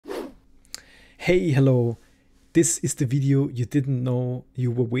Hey, hello. This is the video you didn't know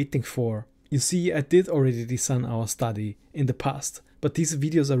you were waiting for. You see, I did already the SunHours study in the past, but these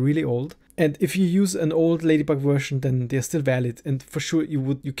videos are really old. And if you use an old Ladybug version, then they're still valid. And for sure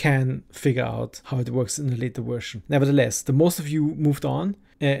you can figure out how it works in a later version. Nevertheless, the most of you moved on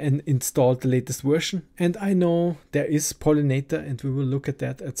and installed the latest version. And I know there is Pollinator, and we will look at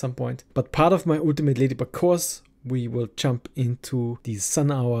that at some point. But part of my Ultimate Ladybug course, we will jump into the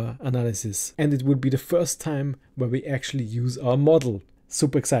SunHours analysis, and it will be the first time where we actually use our model.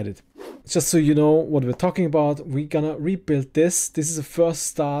 Super excited. Just so you know what we're talking about, we're gonna rebuild this. This is the first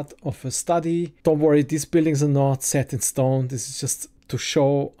start of a study. Don't worry, these buildings are not set in stone. This is just to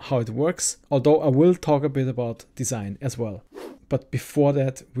show how it works, although I will talk a bit about design as well. But before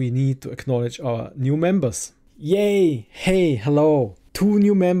that, we need to acknowledge our new members. Yay! Hey, hello! 2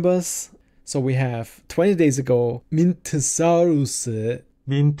 new members. So we have 20 days ago, Mintosaurus.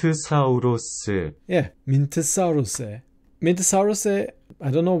 Yeah, Mintosaurus. Mintosaurus,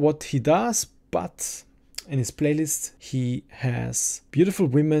 I don't know what he does, but in his playlist, he has beautiful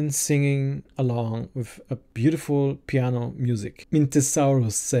women singing along with a beautiful piano music.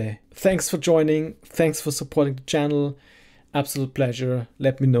 Mintosaurus. Thanks for joining. Thanks for supporting the channel. Absolute pleasure.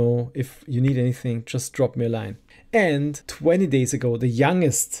 Let me know if you need anything. Just drop me a line. And 20 days ago, the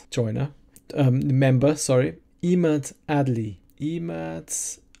youngest joiner, member, Emad Adli.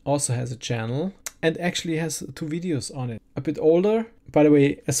 Emad also has a channel and actually has 2 videos on it. A bit older, by the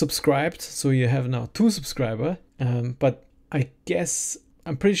way, subscribed, so you have now 2 subscribers. But I guess,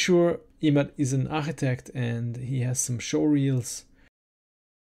 I'm pretty sure Emad is an architect and he has some show reels.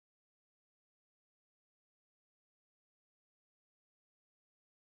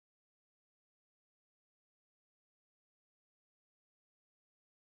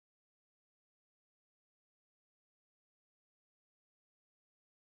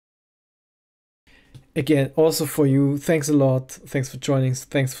 Again, also for you, thanks a lot. Thanks for joining.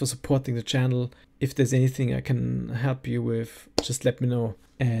 Thanks for supporting the channel. If there's anything I can help you with, just let me know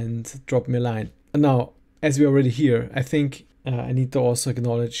and drop me a line. And now, as we're already here, I think I need to also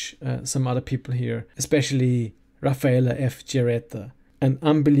acknowledge some other people here, especially Rafaela F. Giaretta, an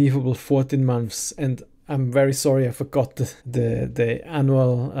unbelievable 14 months. And I'm very sorry I forgot the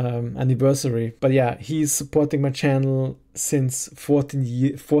annual anniversary. But yeah, he's supporting my channel since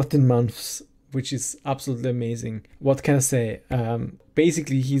 14 months. Which is absolutely amazing. What can I say?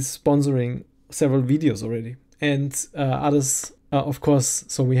 Basically, he's sponsoring several videos already. And others, of course,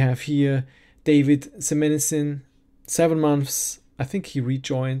 so we have here David Semenizin, 7 months. I think he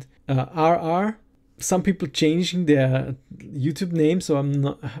rejoined. RR, some people changing their YouTube name, so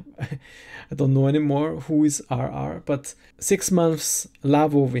I don't know anymore who is RR, but 6 months.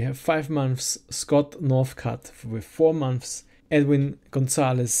 Lavo, we have 5 months. Scott Northcutt with 4 months. Edwin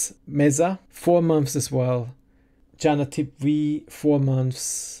Gonzalez Meza, 4 months as well. Jana Tip V, 4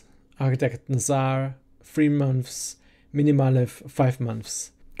 months. Architect Nazar, 3 months. Minimalev, 5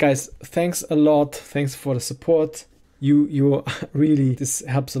 months. Guys, thanks a lot. Thanks for the support. You really, this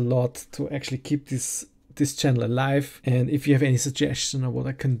helps a lot to actually keep this channel alive. And if you have any suggestion of what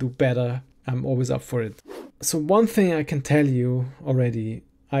I can do better, I'm always up for it. So one thing I can tell you already,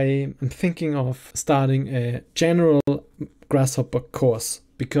 I am thinking of starting a general Grasshopper course,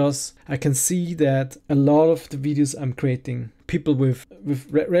 because I can see that a lot of the videos I'm creating, people with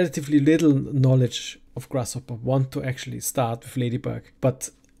relatively little knowledge of Grasshopper want to actually start with Ladybug, but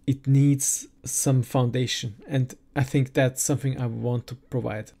it needs some foundation, and I think that's something I want to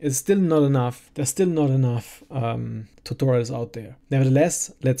provide. It's still not enough. There's still not enough tutorials out there.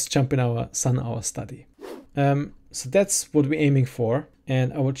 Nevertheless, let's jump in our SunHours study. So that's what we're aiming for.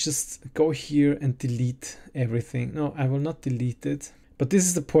 And I will just go here and delete everything. No, I will not delete it. But this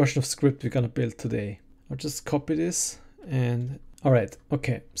is the portion of script we're gonna build today. I'll just copy this and all right,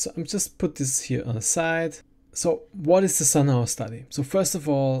 okay. So I'm just put this here on the side. So what is the SunHours study? So first of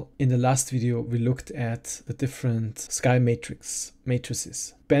all, in the last video, we looked at the different sky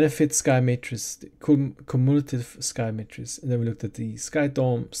matrices. Benefit sky matrix, the cumulative sky matrix, and then we looked at the sky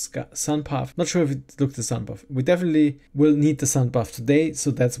dome, sun path. Not sure if we looked at the sun path. We definitely will need the sun path today, so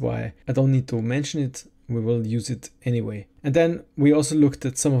that's why I don't need to mention it. We will use it anyway. And then we also looked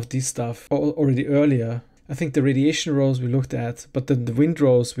at some of this stuff already earlier. I think the radiation rows we looked at, but then the wind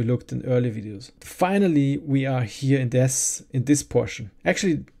rows we looked in early videos. Finally, we are here in this portion.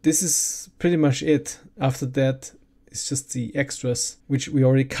 Actually, this is pretty much it. After that, it's just the extras, which we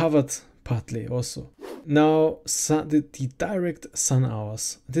already covered partly also. Now, the direct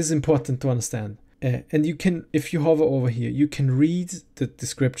SunHours. This is important to understand. And you can, if you hover over here, you can read the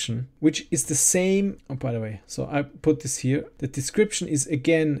description, which is the same. Oh, by the way, so I put this here. The description is,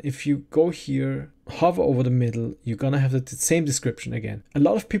 again, if you go here, hover over the middle, you're gonna have the same description again. A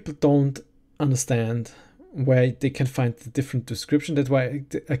lot of people don't understand where they can find the different description. That's why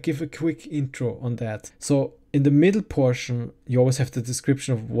I give a quick intro on that. So in the middle portion, you always have the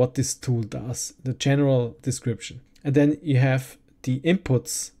description of what this tool does, the general description. And then you have the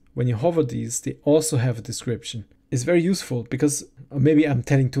inputs. When you hover these, they also have a description. It's very useful because, or maybe I'm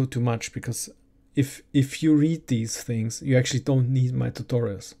telling too much, because if you read these things, you actually don't need my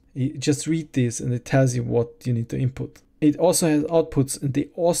tutorials. You just read this and it tells you what you need to input. It also has outputs and they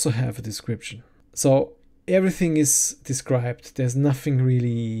also have a description. So everything is described. There's nothing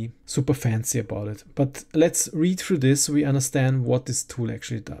really super fancy about it. But let's read through this so we understand what this tool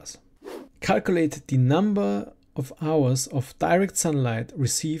actually does. Calculate the number of hours of direct sunlight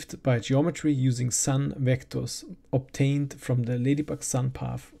received by geometry using sun vectors obtained from the Ladybug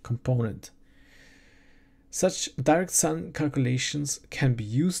SunPath component. Such direct sun calculations can be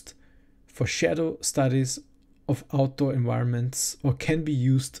used for shadow studies of outdoor environments or can be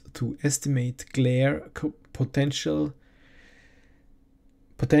used to estimate glare potential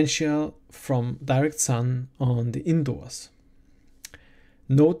from direct sun on the indoors.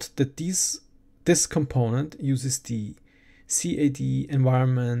 Note that this component uses the CAD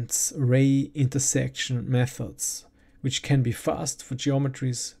environment's ray intersection methods, which can be fast for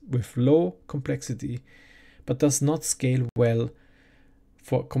geometries with low complexity, but does not scale well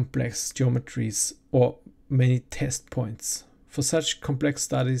for complex geometries or many test points. For such complex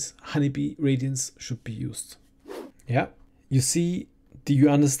studies, honeybee radiance should be used. Yeah, you see, do you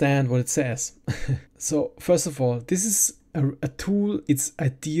understand what it says? So first of all, this is a tool. It's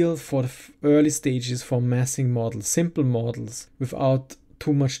ideal for the early stages for massing models, simple models without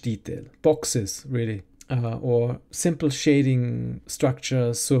too much detail, boxes really, or simple shading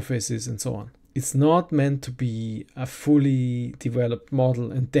structures, surfaces, and so on. It's not meant to be a fully developed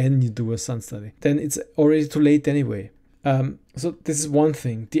model and then you do a sun study. Then it's already too late anyway. So this is one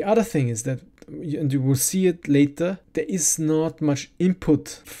thing. The other thing is that, and you will see it later, there is not much input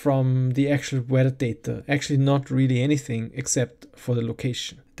from the actual weather data. Actually not really anything except for the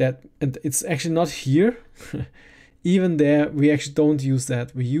location. And it's actually not here. Even there, we actually don't use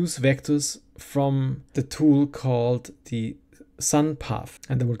that. We use vectors from the tool called the SunPath,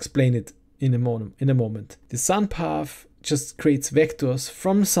 and I will explain it in a moment. The SunPath just creates vectors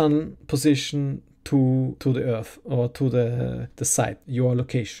from sun position to the earth or to the site, your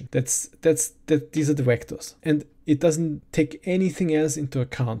location. These are the vectors, and it doesn't take anything else into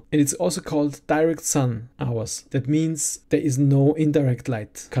account. And it's also called direct sun hours. That means there is no indirect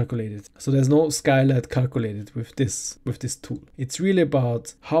light calculated. So there's no skylight calculated with this tool. It's really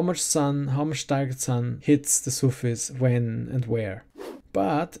about how much sun, how much direct sun hits the surface when and where.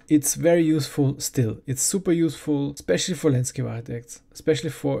 But it's very useful still. It's super useful, especially for landscape architects, especially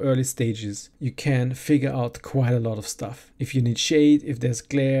for early stages. You can figure out quite a lot of stuff. If you need shade, if there's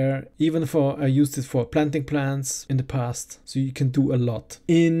glare, even I used it for planting plants in the past. So you can do a lot.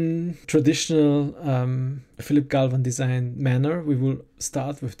 In traditional Philip Galvan design manner, we will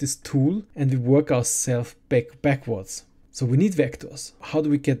start with this tool and we work ourselves backwards. So we need vectors. How do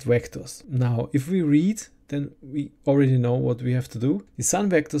we get vectors? Now, if we read, then we already know what we have to do. The sun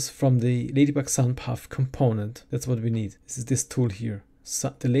vectors from the Ladybug SunPath component. That's what we need. This is this tool here,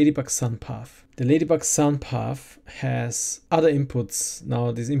 the Ladybug SunPath. The Ladybug SunPath has other inputs.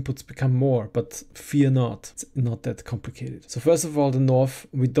 Now these inputs become more, but fear not, it's not that complicated. So first of all, the north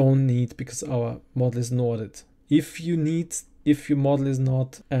we don't need because our model is northed. If your model is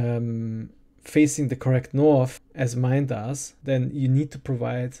not facing the correct north as mine does, then you need to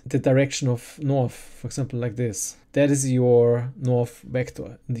provide the direction of north, for example, like this. That is your north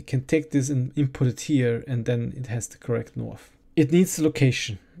vector, and you can take this and input it here, and then it has the correct north. It needs the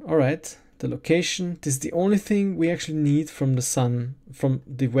location. All right, the location. This is the only thing we actually need from the sun, from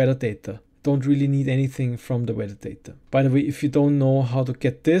the weather data. Don't really need anything from the weather data. By the way, if you don't know how to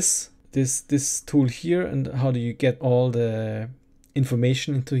get this tool here and how do you get all the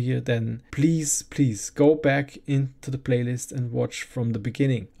information into here, then please go back into the playlist and watch from the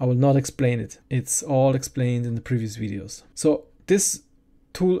beginning. I will not explain it. It's all explained in the previous videos. So this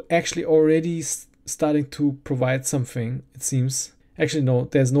tool actually already starting to provide something, it seems. Actually, no,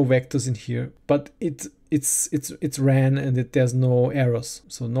 there's no vectors in here, but it's ran and there's no errors.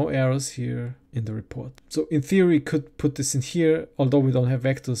 So no errors here in the report. So in theory, could put this in here. Although we don't have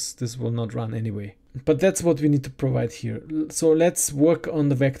vectors, this will not run anyway. But that's what we need to provide here. So let's work on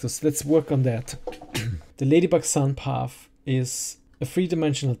the vectors. Let's work on that. The Ladybug SunPath is a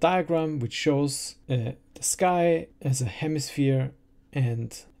three-dimensional diagram which shows the sky as a hemisphere,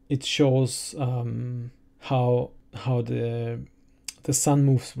 and it shows how the sun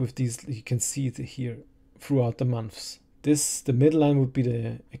moves with these. You can see it here throughout the months. The middle line would be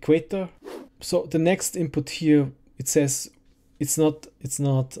the equator. So the next input here, it says it's not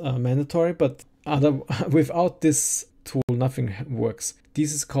mandatory, but without this tool nothing works.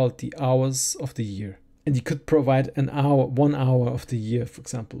 This is called the hours of the year, and you could provide 1 hour of the year, for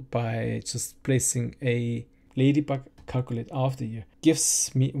example, by just placing a Ladybug calculate hour of the year.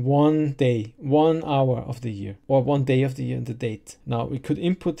 Gives me 1 day, 1 hour of the year, or 1 day of the year and the date. Now we could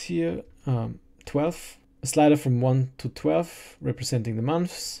input here 12, a slider from 1 to 12 representing the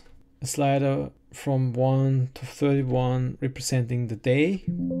months, a slider from 1 to 31 representing the day,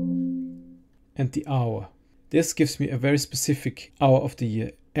 and the hour. This gives me a very specific hour of the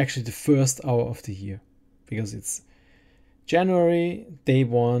year, actually the first hour of the year, because it's January, day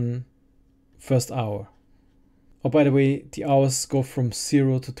 1, first hour. Oh, by the way, the hours go from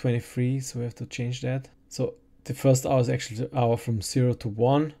 0 to 23, so we have to change that. So the first hour is actually the hour from 0 to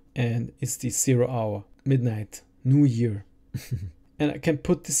 1, and it's the 0 hour, midnight, New Year. And I can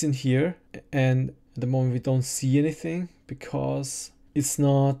put this in here, and at the moment we don't see anything because it's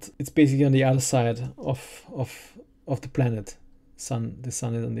basically on the other side of the planet. The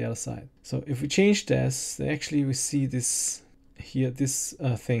sun is on the other side. So if we change this, then actually we see this here, this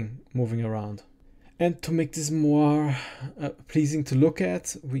thing moving around. And to make this more pleasing to look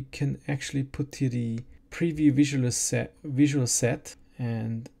at, we can actually put here the preview visual set,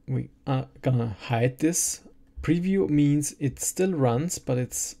 and we are gonna hide this. Preview means it still runs, but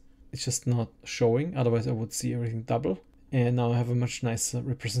it's just not showing. Otherwise I would see everything double. And now I have a much nicer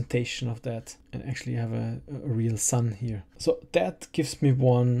representation of that, and actually have a real sun here. So that gives me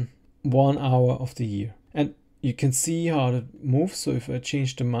one hour of the year. And you can see how it moves. So if I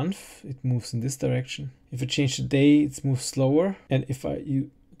change the month, it moves in this direction. If I change the day, it moves slower. And if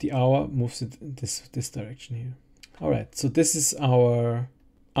the hour moves it in this direction here. All right, so this is our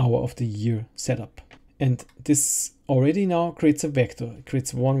hour of the year setup. And this already now creates a vector. It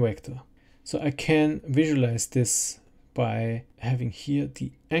creates one vector. So I can visualize this by having here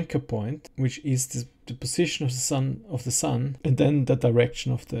the anchor point, which is the position of the sun, and then the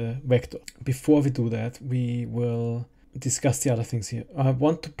direction of the vector. Before we do that, we will discuss the other things here. I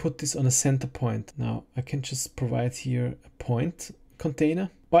want to put this on a center point. Now I can just provide here a point container.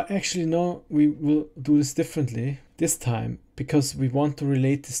 Well, actually no, we will do this differently this time, because we want to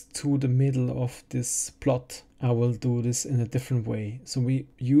relate this to the middle of this plot. I will do this in a different way. So we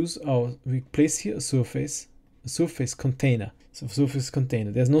place here a surface container. So surface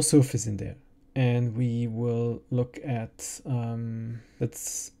container, there's no surface in there. And we will look at,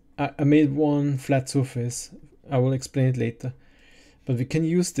 I made one flat surface. I will explain it later. But we can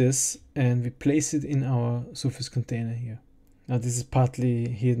use this and we place it in our surface container here. Now this is partly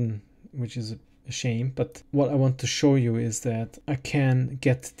hidden, which is a shame. But what I want to show you is that I can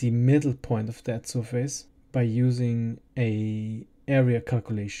get the middle point of that surface by using a area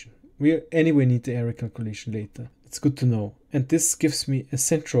calculation. We anyway need the area calculation later. It's good to know. And this gives me a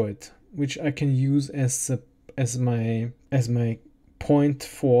centroid, which I can use as my point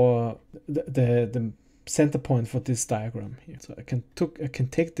for the center point for this diagram here. So I can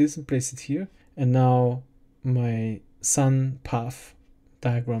take this and place it here, and now my sun path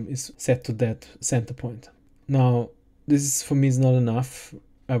diagram is set to that center point. Now this is, for me, is not enough.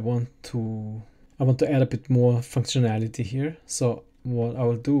 I want to add a bit more functionality here. So what I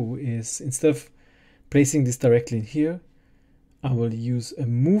will do is, instead of placing this directly in here, I will use a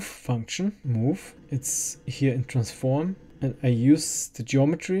move function. Move, it's here in transform, and I use the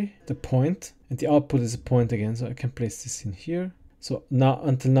geometry, the point, and the output is a point again. So I can place this in here. So now,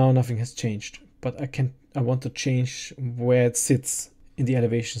 until now, nothing has changed, but I want to change where it sits in the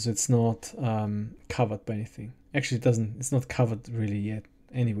elevation, so it's not covered by anything. Actually, it's not covered really yet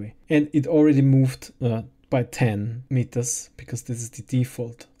anyway. And it already moved by 10 meters, because this is the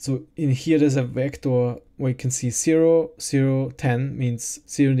default. So in here there's a vector where you can see 0, 0, 10 means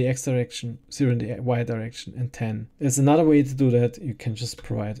 0 in the x direction, 0 in the y direction, and 10. There's another way to do that. You can just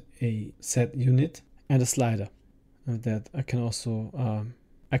provide a set unit and a slider. And that I can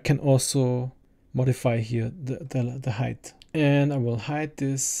also modify here the height. And I will hide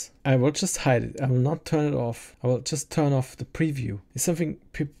this. I will just hide it. I will not turn it off. I will just turn off the preview. It's something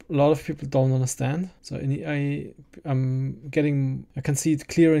a lot of people don't understand. So I can see it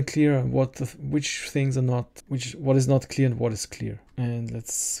clearer and clearer which things are not, what is not clear and what is clear. And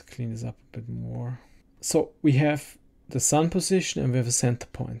let's clean this up a bit more. So we have the sun position and we have a center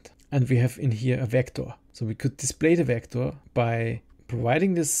point. And we have in here a vector. So we could display the vector by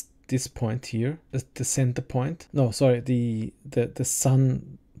providing this point here, the center point. No, sorry, the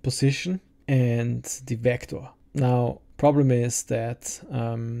sun position and the vector. Now, problem is that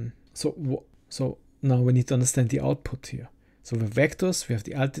so now we need to understand the output here. So the vectors, we have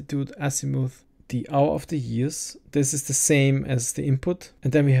the altitude, azimuth, the hour of the years. This is the same as the input,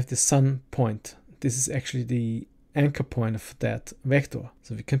 and then we have the sun point. This is actually the anchor point of that vector.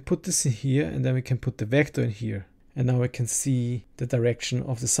 So we can put this in here, and then we can put the vector in here. And now we can see the direction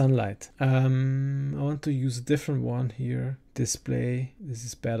of the sunlight. I want to use a different one here. Display, this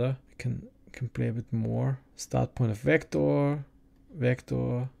is better. We can play a bit more. Start point of vector,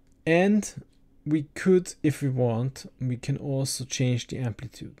 and we could, if we want, we can also change the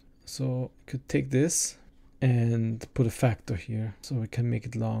amplitude. So we could take this and put a factor here, so we can make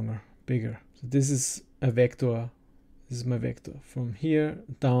it longer, bigger. So this is a vector. This is my vector from here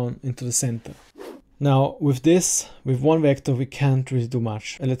down into the center. Now with this, with one vector, we can't really do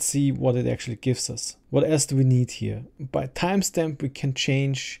much. And let's see what it actually gives us. What else do we need here? By timestamp, we can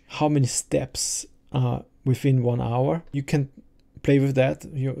change how many steps are within 1 hour. You can play with that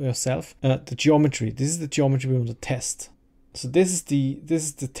yourself. The geometry, this is the geometry we want to test. So this is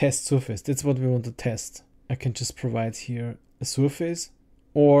the test surface. That's what we want to test. I can just provide here a surface,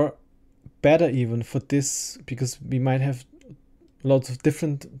 or better even for this, because we might have lots of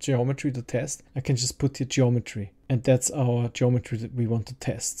different geometry to test. I can just put here geometry, and that's our geometry that we want to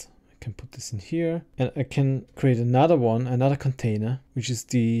test. I can put this in here, and I can create another one, another container, which is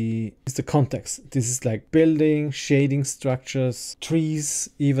the context. This is like building, shading structures, trees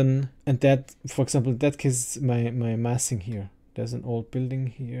even, and that, for example, in that case, my massing here. There's an old building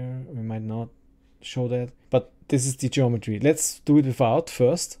here. We might not show that, but this is the geometry. Let's do it without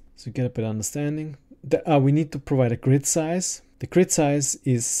first, so you get a better understanding. We need to provide a grid size. The grid size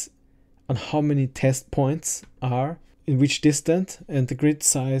is on how many test points are in which distance, and the grid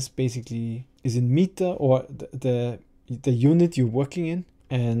size basically is in meter, or the unit you're working in.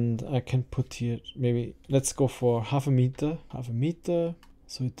 And I can put here, maybe let's go for half a meter,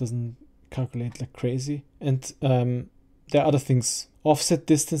 so it doesn't calculate like crazy. And there are other things. Offset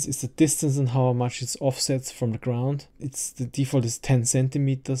distance is the distance and how much it's offsets from the ground. The default is 10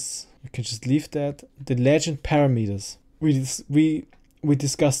 centimeters. You can just leave that. The legend parameters. We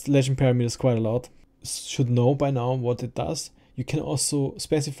discussed legend parameters quite a lot. Should know by now what it does. You can also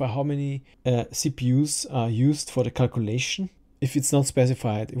specify how many CPUs are used for the calculation. If it's not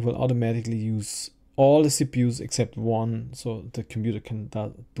specified, it will automatically use all the CPUs except one, so the computer can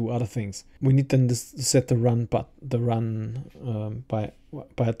do other things. We need then to set the run by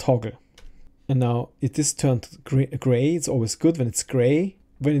a toggle. And now it is turned gray. It's always good when it's gray.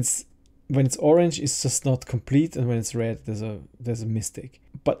 When it's orange, it's just not complete, and when it's red, there's a mistake.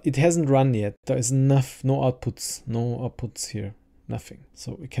 But it hasn't run yet. There is no outputs here, nothing.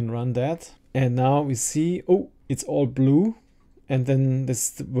 So we can run that, and now we see, oh, it's all blue, and then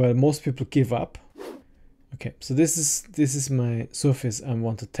this where most people give up. Okay, so this is my surface I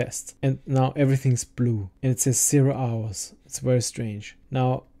want to test, and now everything's blue, and it says 0 hours. It's very strange.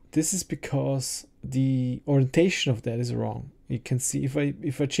 Now this is because the orientation of that is wrong. You can see if I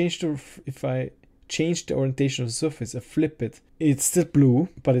change the orientation of the surface, I flip it, it's still blue,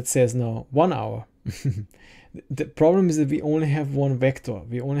 but it says now 1 hour. The problem is that we only have one vector.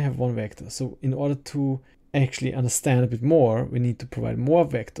 So in order to actually understand a bit more, we need to provide more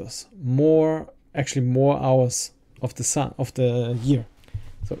vectors, more hours of the year.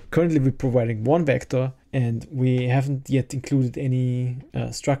 So currently we're providing one vector, and we haven't yet included any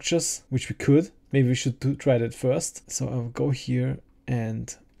structures, which we could. Maybe we should try that first. So I'll go here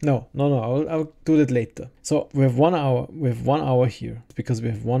and no, I'll do that later. So we have 1 hour. We have 1 hour here because we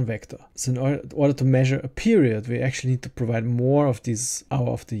have one vector. So in order to measure a period, we actually need to provide more of this hour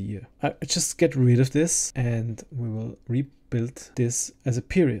of the year. I just get rid of this, and we will rebuild this as a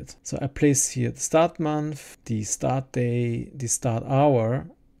period. So I place here the start month, the start day, the start hour,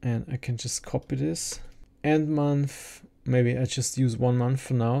 and I can just copy this. End month, maybe I just use 1 month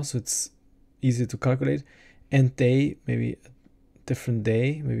for now, so it's easy to calculate. End day, maybe a different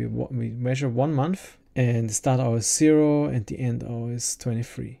day, maybe we measure 1 month, and the start hour is 0 and the end hour is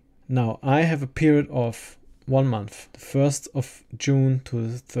 23. Now I have a period of 1 month, the 1st of June to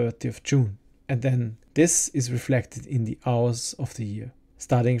the 30th of June, and then this is reflected in the hours of the year.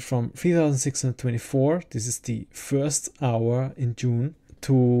 Starting from 3624, this is the first hour in June,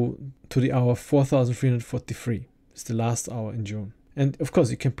 to the hour 4343. It's the last hour in June. And of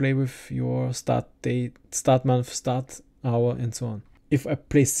course, you can play with your start date, start month, start hour, and so on. If I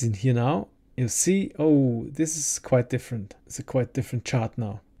place this in here now, you'll see, oh, this is quite different. It's a quite different chart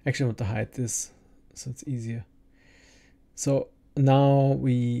now. Actually, I want to hide this so it's easier. So now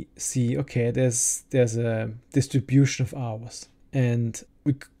we see, okay, there's a distribution of hours, and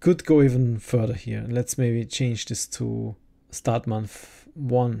we could go even further here. Let's maybe change this to start month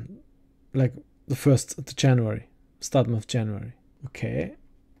 1, like the 1st of January, start month January. Okay,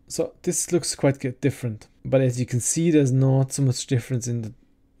 so this looks quite different, but as you can see, there's not so much difference in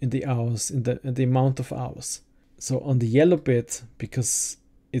the hours, in the amount of hours. So on the yellow bit, because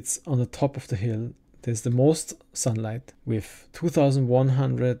it's on the top of the hill, there's the most sunlight with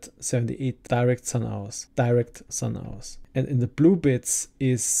 2,178 direct sun hours. And in the blue bits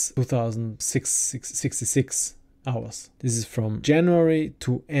is 2,666 hours. This is from January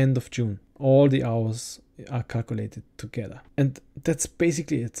to end of June. All the hours are calculated together. And that's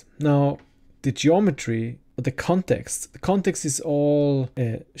basically it. Now, the geometry, the context is all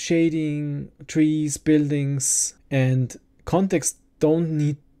shading, trees, buildings, and context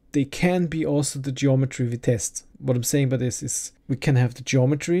they can be also the geometry we test. What I'm saying by this is we can have the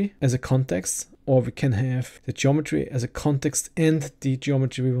geometry as a context, or we can have the geometry as a context and the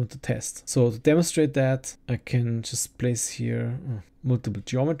geometry we want to test. So to demonstrate that, I can just place here multiple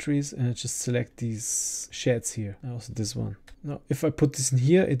geometries and I just select these shades here. Also this one. Now, if I put this in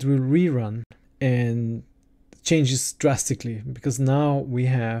here, it will rerun and changes drastically, because now we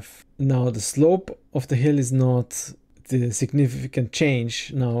have, the slope of the hill is not the significant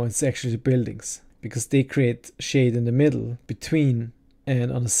change. Now it's actually the buildings, because they create shade in the middle, between,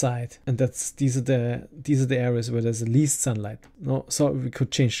 and on the side, and these are the areas where there's the least sunlight. No, so we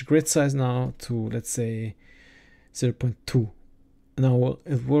could change the grid size now to, let's say, 0.2. Now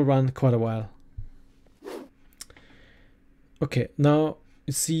it will run quite a while. Okay, now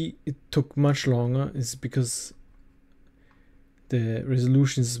you see it took much longer. It's because the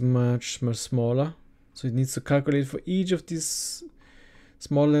resolution is much smaller, so it needs to calculate for each of these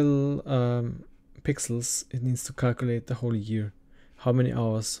small little pixels. It needs to calculate the whole year, how many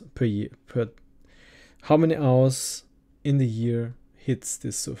hours per year, how many hours in the year hits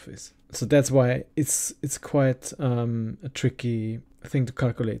this surface. So that's why it's quite a tricky thing to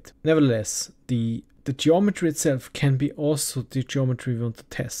calculate. Nevertheless, the geometry itself can be also the geometry we want to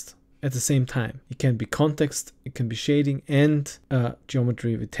test at the same time. It can be context, it can be shading, and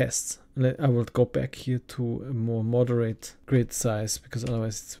geometry we test. I will go back here to a more moderate grid size, because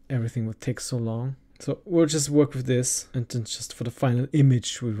otherwise everything would take so long. So we'll just work with this, and then just for the final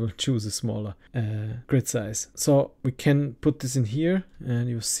image we will choose a smaller grid size. So we can put this in here and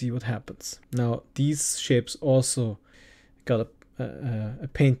you'll see what happens. Now these shapes also got a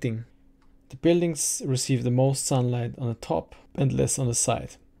painting. The buildings receive the most sunlight on the top and less on the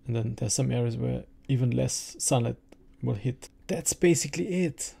side. And then there's some areas where even less sunlight will hit. That's basically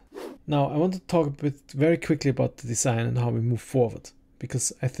it. Now I want to talk a bit very quickly about the design and how we move forward,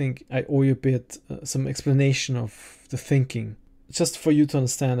 because I think I owe you a bit some explanation of the thinking, just for you to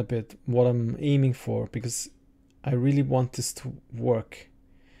understand a bit what I'm aiming for, because I really want this to work.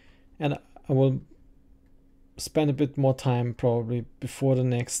 And I will spend a bit more time probably before the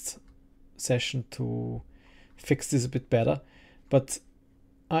next session to fix this a bit better. But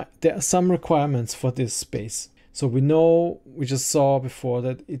there are some requirements for this space. So we just saw before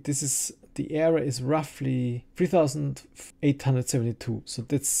that the area is roughly 3,872. So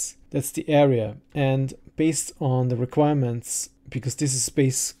that's the area. And based on the requirements, because this is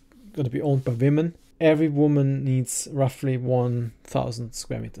space going to be owned by women, every woman needs roughly 1,000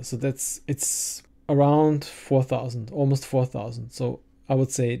 square meters. So it's around 4,000, almost 4,000. So I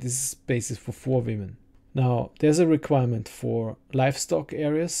would say this space is for 4 women. Now there's a requirement for livestock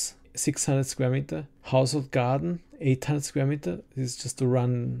areas, 600 square meter, household garden, 800 square meter. This is just to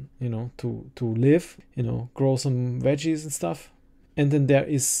run, to live, grow some veggies and stuff. And then there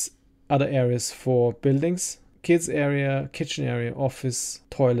is other areas for buildings, kids area, kitchen area, office,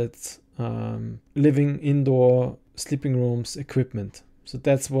 toilet, living, indoor, sleeping rooms, equipment. So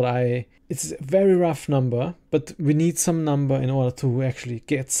that's it's a very rough number, but we need some number in order to actually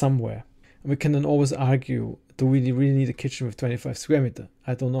get somewhere. We can then always argue, do we really need a kitchen with 25 square meter?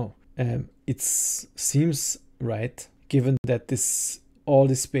 I don't know. It seems right, given that all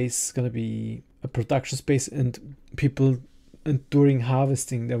this space is going to be a production space, and during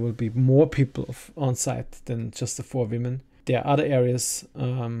harvesting there will be more people on site than just the 4 women. There are other areas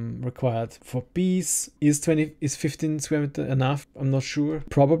required for bees. Is 15 square meter enough? I'm not sure.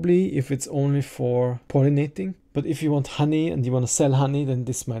 Probably if it's only for pollinating. But if you want honey and you want to sell honey, then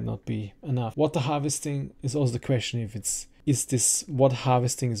this might not be enough. Water harvesting is also the question. What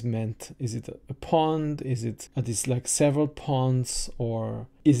harvesting is meant? Is it a pond? Are these like several ponds, or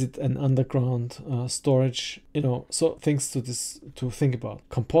is it an underground storage? So things to think about.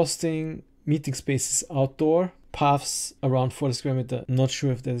 Composting, meeting spaces outdoor. paths around 40 square meter. I'm not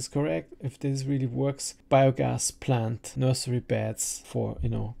sure if that is correct, if this really works. Biogas plant, nursery beds for, you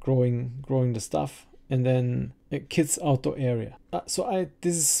know, growing the stuff, and then a kids outdoor area.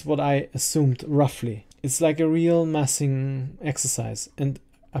 This is what I assumed roughly. It's like a real massing exercise, and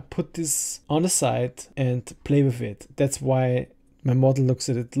I put this on the side and play with it. That's why my model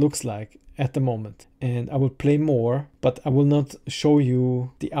looks like at the moment. And I will play more, but I will not show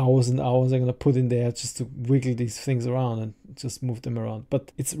you the hours and hours I'm gonna put in there just to wiggle these things around and just move them around.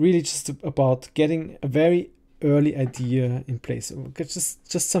 But it's really just about getting a very early idea in place.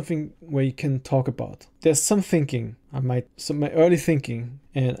 Just something where you can talk about. There's some thinking my early thinking,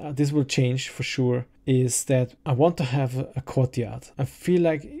 and this will change for sure, is that I want to have a courtyard. I feel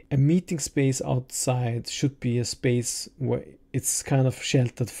like a meeting space outside should be a space where it's kind of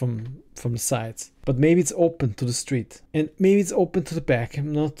sheltered from the sides, but maybe it's open to the street, and maybe it's open to the back.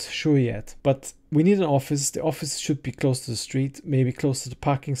 I'm not sure yet, but we need an office. The office should be close to the street, maybe close to the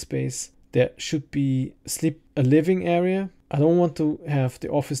parking space. There should be a living area. I don't want to have the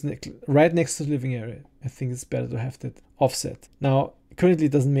office right next to the living area. I think it's better to have that offset. Now, currently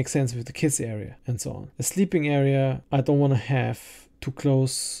it doesn't make sense with the kids area and so on. The sleeping area, I don't want to have too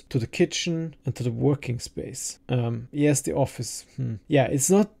close to the kitchen and to the working space. Yes, the office. Yeah,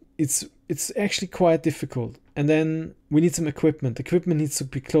 it's actually quite difficult. And then we need some equipment. Equipment needs to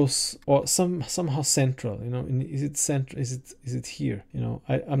be close or somehow central. You know, is it central? Is it here? You know,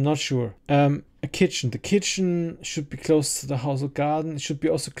 I'm not sure. A kitchen. The kitchen should be close to the household garden. It should be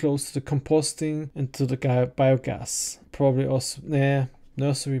also close to the composting and to the biogas. Probably also,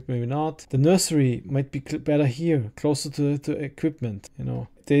 nursery, maybe not. The nursery might be better here, closer to equipment. You know,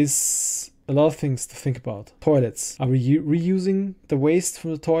 there's a lot of things to think about. Toilets. Are we reusing the waste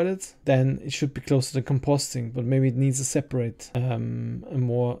from the toilet? Then it should be closer to composting, but maybe it needs a separate,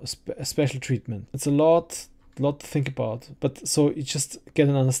 a special treatment. It's a lot to think about. But so you just get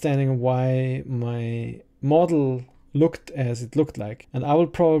an understanding of why my model looked as it looked like. And I will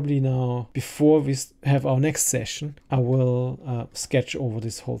probably now, before we have our next session, I will sketch over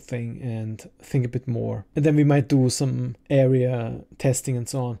this whole thing and think a bit more. And then we might do some area testing and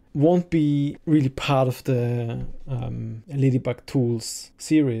so on. Won't be really part of the Ladybug Tools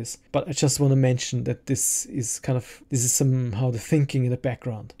series, but I just want to mention that this is somehow the thinking in the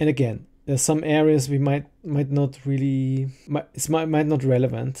background. And again, there's some areas we might not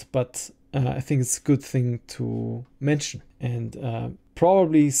relevant, but I think it's a good thing to mention, and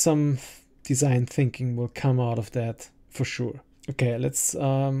probably some design thinking will come out of that for sure. Okay, let's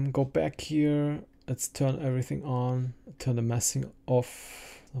go back here. Let's turn everything on, turn the massing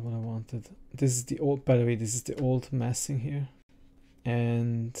off. Not what I wanted. This is the old, by the way, this is the old massing here.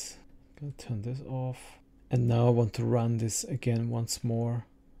 And I'm gonna turn this off. And now I want to run this again once more,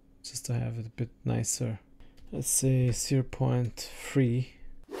 just to have it a bit nicer. Let's say 0.3.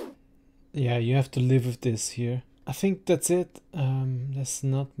 Yeah, you have to live with this here. I think that's it. There's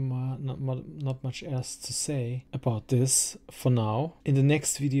not much else to say about this for now. In the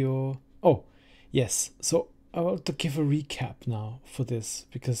next video, oh yes, so I want to give a recap now for this,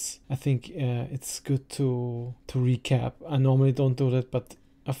 because I think it's good to recap. I normally don't do that, but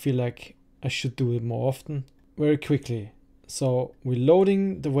I feel like I should do it more often. Very quickly. So we're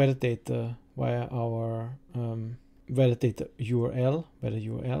loading the weather data via our weather data URL, weather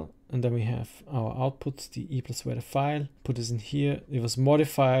URL. And then we have our output, the e+weather file. Put this in here. It was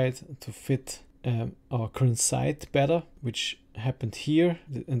modified to fit our current site better, which happened here.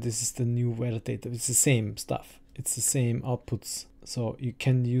 And this is the new weather data. It's the same stuff. It's the same outputs. So you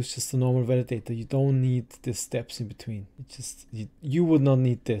can use just the normal weather data. You don't need the steps in between. You would not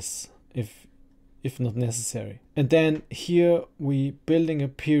need this if not necessary. And then here we building a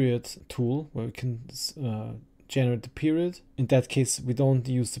period tool where we can generate the period. In that case, we don't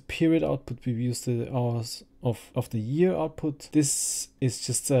use the period output, we use the hours of the year output. This is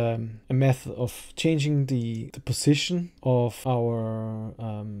just a method of changing the position of our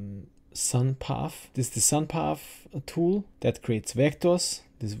sun path. This is the sun path tool that creates vectors.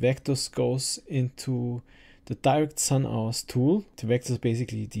 This vectors goes into the Direct SunHours tool. The vectors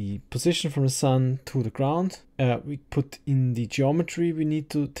basically the position from the sun to the ground. We put in the geometry we need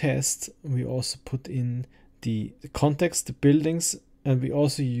to test. We also put in the context, the buildings, and we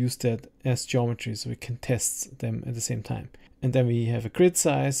also use that as geometry so we can test them at the same time. And then we have a grid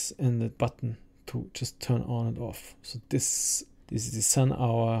size and a button to just turn on and off. So this is the sun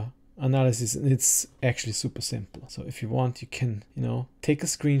hour analysis, and it's actually super simple. So if you want, you can, take a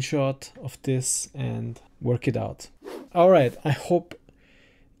screenshot of this and work it out. All right, I hope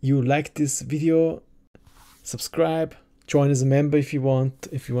you liked this video. Subscribe, join as a member if you want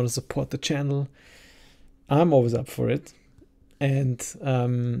to support the channel. I'm always up for it. And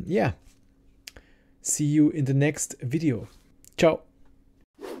yeah, see you in the next video. Ciao.